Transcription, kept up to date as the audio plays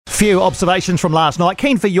Few observations from last night.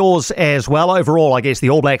 Keen for yours as well. Overall, I guess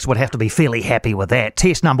the All Blacks would have to be fairly happy with that.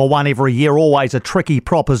 Test number one every year, always a tricky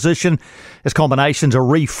proposition as combinations are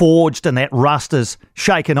reforged and that rust is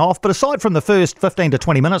shaken off. But aside from the first 15 to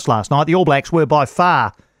 20 minutes last night, the All Blacks were by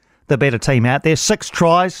far the better team out there. 6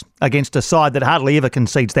 tries against a side that hardly ever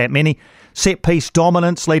concedes that many. Set-piece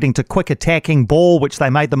dominance leading to quick attacking ball, which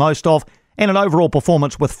they made the most of, and an overall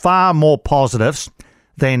performance with far more positives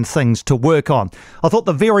than things to work on. I thought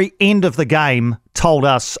the very end of the game told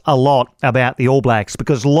us a lot about the All Blacks,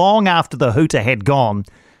 because long after the hooter had gone,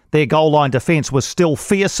 their goal line defence was still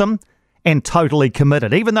fearsome and totally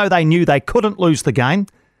committed. Even though they knew they couldn't lose the game,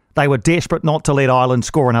 they were desperate not to let Ireland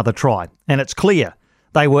score another try. And it's clear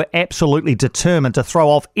they were absolutely determined to throw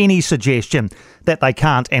off any suggestion that they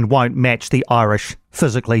can't and won't match the Irish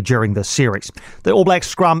physically during this series. The All Blacks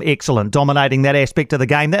scrum excellent, dominating that aspect of the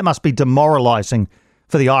game. That must be demoralising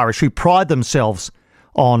for the Irish, who pride themselves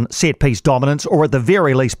on set-piece dominance, or at the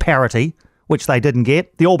very least parity, which they didn't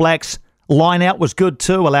get. The All Blacks line-out was good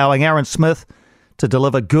too, allowing Elliott Smith to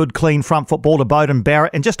deliver good, clean front football to Beauden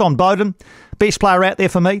Barrett. And just on Beauden, best player out there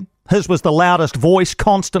for me. His was the loudest voice,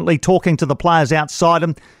 constantly talking to the players outside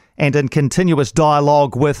him and in continuous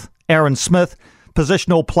dialogue with Aaron Smith.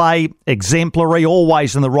 Positional play, exemplary,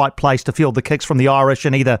 always in the right place to field the kicks from the Irish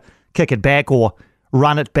and either kick it back or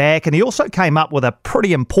run it back. And he also came up with a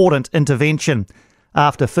pretty important intervention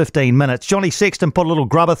after 15 minutes. Johnny Sexton put a little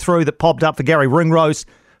grubber through that popped up for Gary Ringrose,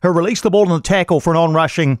 who released the ball in the tackle for an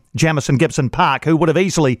on-rushing Jamison Gibson-Park, who would have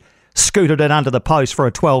easily scooted it under the post for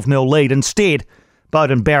a 12-0 lead. Instead,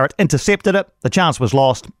 Beauden Barrett intercepted it, the chance was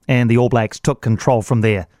lost, and the All Blacks took control from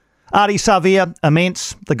there. Ardie Savea,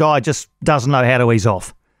 immense. The guy just doesn't know how to ease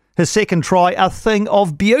off. His second try, a thing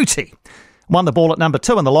of beauty. Won the ball at number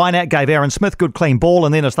 2 in the line-out, gave Aaron Smith good clean ball,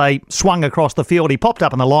 and then as they swung across the field, he popped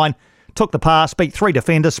up in the line, took the pass, beat 3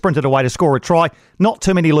 defenders, sprinted away to score a try. Not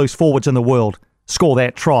too many loose forwards in the world score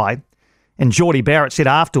that try. And Geordie Barrett said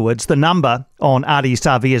afterwards, the number on Ardie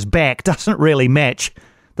Savea's back doesn't really match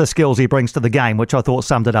the skills he brings to the game, which I thought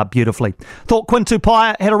summed it up beautifully. Thought Quinn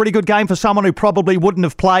Tupaia had a really good game for someone who probably wouldn't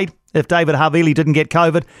have played if David Havili didn't get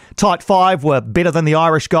COVID. Tight 5 were better than the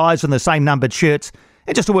Irish guys in the same numbered shirts.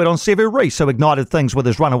 And just a word on Sevu Reece, who ignited things with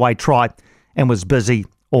his runaway try and was busy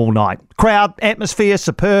all night. Crowd, atmosphere,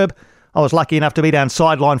 superb. I was lucky enough to be down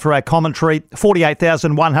sideline for our commentary.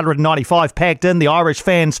 48,195 packed in. The Irish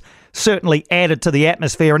fans certainly added to the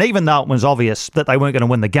atmosphere, and even though it was obvious that they weren't going to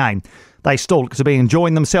win the game, they still looked to be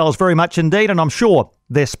enjoying themselves very much indeed, and I'm sure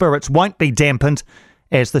their spirits won't be dampened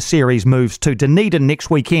as the series moves to Dunedin next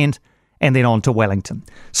weekend and then on to Wellington.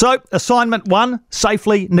 So, assignment 1,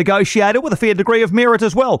 safely negotiated with a fair degree of merit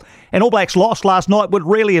as well. An All Blacks loss last night would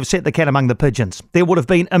really have set the cat among the pigeons. There would have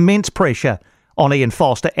been immense pressure on Ian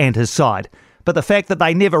Foster and his side. But the fact that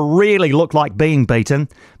they never really looked like being beaten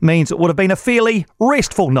means it would have been a fairly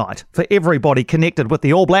restful night for everybody connected with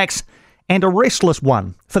the All Blacks, and a restless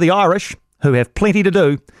one for the Irish, who have plenty to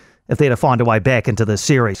do if they're to find a way back into this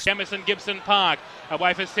series. Jamison Gibson-Park,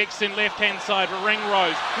 away for Sexton, left-hand side for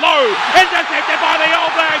Ringrose. Low, intercepted by the All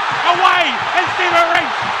Blacks, away, and Sevu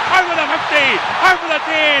Reece, over the 50, over the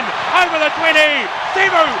 10, over the 20.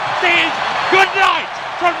 Sevu says good night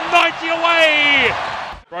from 90 away.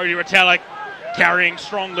 Brodie Retallick carrying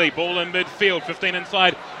strongly, ball in midfield, 15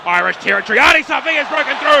 inside Irish territory. Ardie Savea's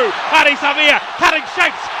broken through. Ardie Savea cutting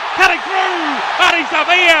shapes, cutting through. Ardie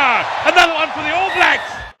Savea, another one for the All Blacks.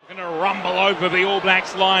 Going to rumble over the All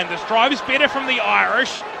Blacks line. This drive is better from the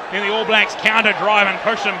Irish. Then the All Blacks counter drive and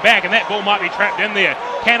push them back, and that ball might be trapped in there.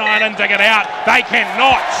 Can Ireland dig it out? They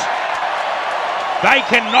cannot. They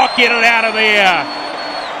cannot get it out of there.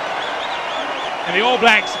 And the All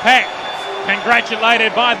Blacks pack,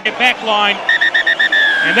 congratulated by their back line.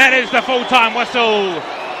 And that is the full-time whistle.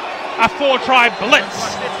 A 4-try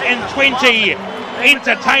blitz in 20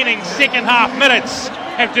 entertaining second half minutes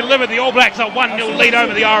have delivered the All Blacks a 1-0 lead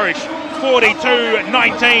over the Irish.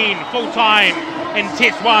 42-19 full-time in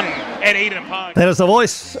Test 1 at Eden Park. That is the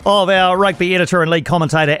voice of our rugby editor and league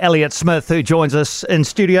commentator Elliott Smith, who joins us in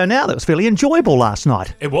studio now. That was fairly enjoyable last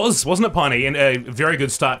night. It was, wasn't it, Piney? And a very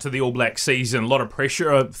good start to the All Black season. A lot of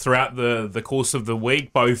pressure throughout the course of the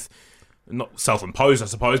week, both not self-imposed, I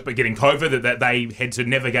suppose, but getting COVID, that they had to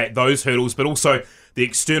navigate those hurdles, but also the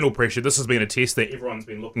external pressure. This has been a test that everyone's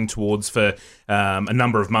been looking towards for a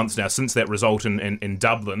number of months now since that result in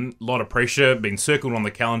Dublin. A lot of pressure, been circled on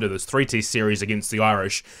the calendar. There's 3 test series against the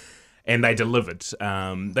Irish. and they delivered.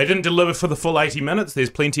 They didn't deliver for the full 80 minutes. There's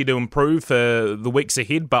plenty to improve for the weeks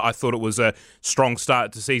ahead, but I thought it was a strong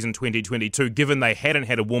start to season 2022. Given they hadn't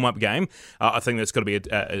had a warm-up game, I think that's got to be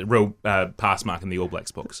a real pass mark in the All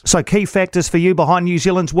Blacks books. So key factors for you behind New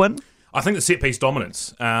Zealand's win? I think the set-piece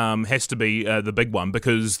dominance has to be the big one,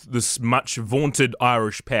 because this much vaunted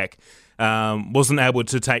Irish pack wasn't able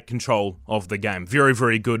to take control of the game. Very,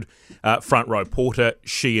 very good front row. Porter,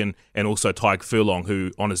 Sheehan, and also Tyke Furlong,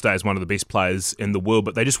 who on his day is one of the best players in the world,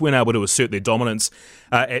 but they just weren't able to assert their dominance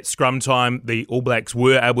at scrum time. The All Blacks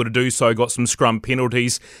were able to do so, got some scrum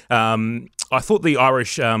penalties. I thought the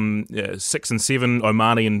Irish 6 and 7,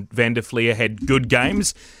 O'Mahony and Van der Fleer, had good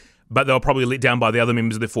games, but they were probably let down by the other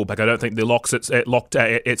members of their fullback. I don't think the locks at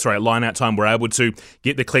line-out time were able to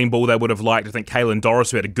get the clean ball they would have liked. I think Caelan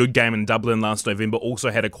Doris, who had a good game in Dublin last November,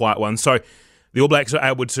 also had a quiet one. So the All Blacks are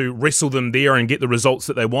able to wrestle them there and get the results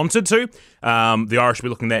that they wanted to. The Irish will be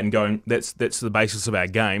looking at that and going, that's the basis of our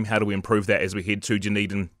game. How do we improve that as we head to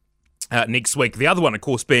Dunedin next week? The other one, of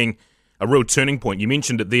course, being a real turning point. You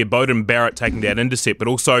mentioned it there, Bowden Barrett taking that intercept, but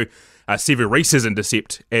also Sevu Reece's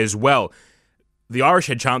intercept as well. The Irish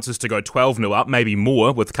had chances to go 12-0 up, maybe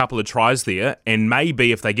more, with a couple of tries there, and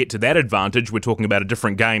maybe if they get to that advantage, we're talking about a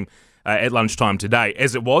different game at lunchtime today.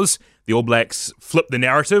 As it was, the All Blacks flipped the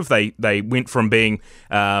narrative. They went from being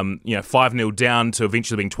 5-0 down to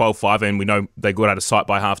eventually being 12-5, and we know they got out of sight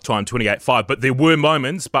by half-time, 28-5. But there were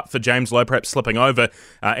moments, but for James Lowe perhaps slipping over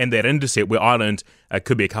and that intercept, where Ireland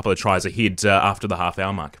could be a couple of tries ahead after the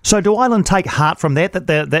half-hour mark. So do Ireland take heart from that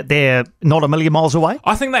they're not a million miles away?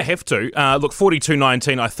 I think they have to. Look,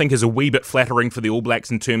 42-19 I think is a wee bit flattering for the All Blacks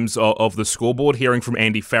in terms of the scoreboard. Hearing from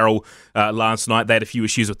Andy Farrell last night, they had a few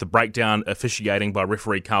issues with the breakdown officiating by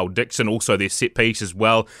referee Carl Dixon, also their set piece as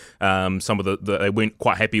well. Some of they weren't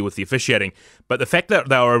quite happy with the officiating. But the fact that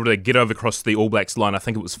they were able to get over across the All Blacks line, I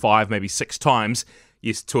think it was 5, maybe 6 times,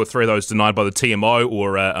 yes, 2 or 3 of those denied by the TMO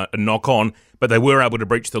or a knock-on, but they were able to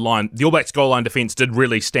breach the line. The All Blacks goal line defence did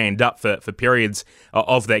really stand up for periods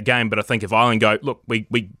of that game, but I think if Ireland go, look,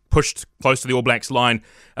 we pushed close to the All Blacks line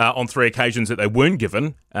on 3 occasions that they weren't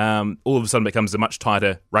given, all of a sudden it becomes a much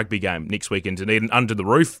tighter rugby game next week in Dunedin. Under the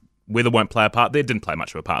roof, weather won't play a part there. Didn't play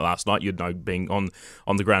much of a part last night, you'd know, being on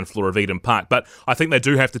the ground floor of Eden Park. But I think they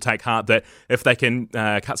do have to take heart that if they can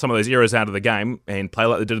cut some of those errors out of the game and play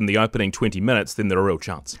like they did in the opening 20 minutes, then they're a real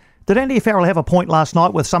chance. Did Andy Farrell have a point last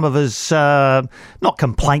night with some of his, not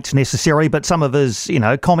complaints necessarily, but some of his,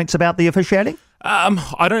 comments about the officiating?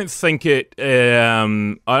 I don't think he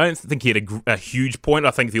had a huge point.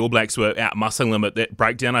 I think the All Blacks were out muscling them at that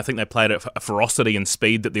breakdown. I think they played at a ferocity and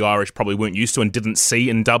speed that the Irish probably weren't used to and didn't see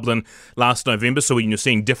in Dublin last November. So when you're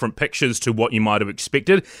seeing different pictures to what you might have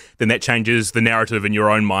expected, then that changes the narrative in your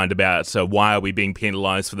own mind about why are we being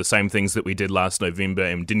penalised for the same things that we did last November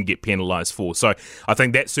and didn't get penalised for. So I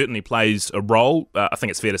think that certainly plays a role. I think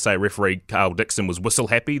it's fair to say referee Carl Dixon was whistle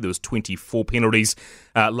happy. There was 24 penalties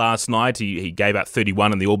last night. He gave out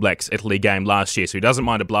 31 in the All Blacks Italy game last year, so he doesn't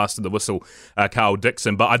mind a blast of the whistle, Carl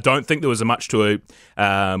Dixon. But I don't think there was much to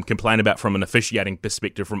complain about from an officiating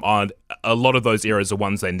perspective from Ireland. A lot of those errors are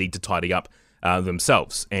ones they need to tidy up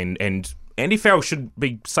themselves, and Andy Farrell should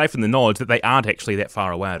be safe in the knowledge that they aren't actually that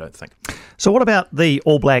far away, I don't think. So what about the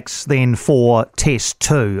All Blacks then for Test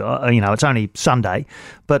 2? It's only Sunday,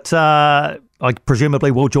 but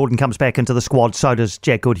presumably Will Jordan comes back into the squad, so does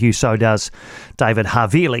Jack Goodhue, so does David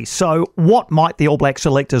Havili. So what might the All Black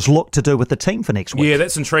selectors look to do with the team for next week? Yeah,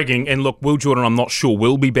 that's intriguing. And look, Will Jordan, I'm not sure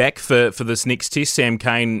will be back for this next test. Sam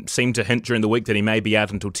Cane seemed to hint during the week that he may be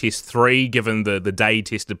out until Test 3, given the day he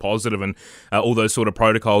tested positive and all those sort of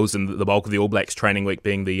protocols, and the bulk of the All Blacks training week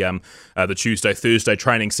being the Tuesday, Thursday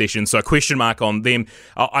training session. So a question mark on them.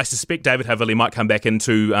 I suspect David Havili might come back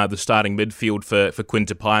into the starting midfield for Quinn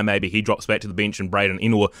Tupaia. Maybe he drops back to the bench and Braden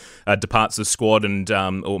Ennor departs the squad, and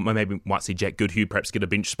or maybe we might see Jack Goodhue perhaps get a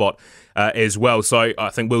bench spot as well. So I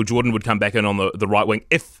think Will Jordan would come back in on the right wing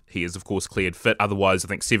if he is, of course, cleared fit. Otherwise, I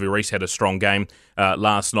think Sevu Reece had a strong game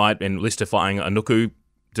last night, and Lester Fa'aiga-Anuku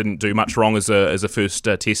didn't do much wrong as a first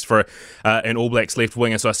test for an All Blacks left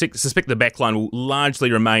winger. So I suspect the backline will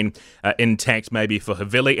largely remain intact, maybe for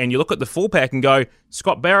Havili. And you look at the full pack and go,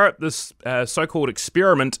 Scott Barrett, this so-called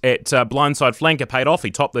experiment at blindside flanker paid off. He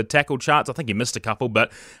topped the tackle charts. I think he missed a couple,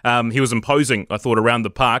 but he was imposing, I thought, around the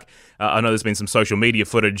park. I know there's been some social media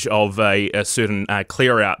footage of a certain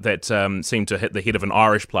clear-out that seemed to hit the head of an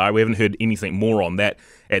Irish player. We haven't heard anything more on that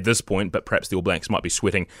at this point, but perhaps the All Blacks might be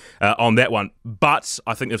sweating on that one. But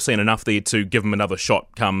I think they've seen enough there to give them another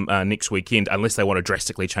shot come next weekend, unless they want to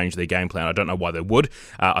drastically change their game plan. I don't know why they would.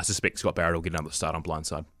 I suspect Scott Barrett will get another start on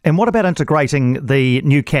blindside. And what about integrating the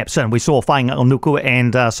new caps in? We saw Whainga Onuku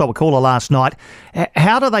and Sowakula last night.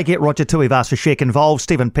 How do they get Roger Tuivasa-Sheck involved,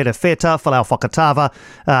 Stephen Petafeta, Folau Whakatava,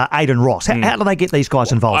 Aidan Ross? How do they get these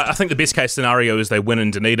guys involved? I think the best case scenario is they win in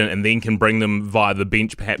Dunedin and then can bring them via the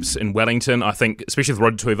bench perhaps in Wellington. I think, especially with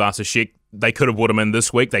Roger Tuivasa-Sheck, they could have brought him in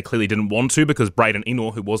this week. They clearly didn't want to because Braden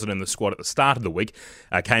Ennor, who wasn't in the squad at the start of the week,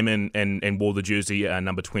 came in and wore the jersey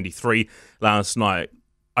number 23 last night.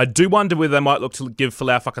 I do wonder whether they might look to give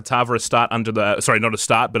Folau Whakatava a start under the... Sorry, not a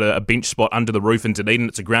start, but a bench spot under the roof in Dunedin.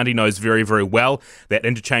 It's a ground he knows very, very well. That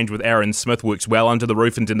interchange with Aaron Smith works well under the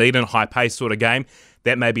roof in Dunedin, high-paced sort of game.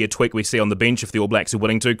 That may be a tweak we see on the bench if the All Blacks are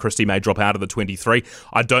willing to. Christie may drop out of the 23.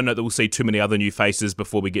 I don't know that we'll see too many other new faces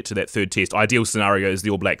before we get to that third test. Ideal scenario is the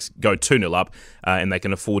All Blacks go 2-0 up and they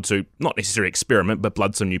can afford to, not necessarily experiment, but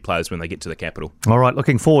blood some new players when they get to the capital. All right,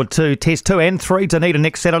 looking forward to Test 2 and 3. Dunedin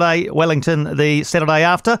next Saturday, Wellington the Saturday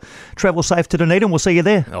after. Travel safe to Dunedin. We'll see you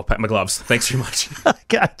there. I'll pack my gloves. Thanks very much.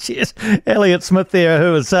 Okay, cheers. Elliott Smith there,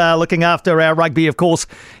 who is looking after our rugby, of course,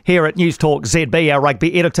 here at News Talk ZB, our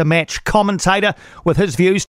rugby editor, match commentator, with his views.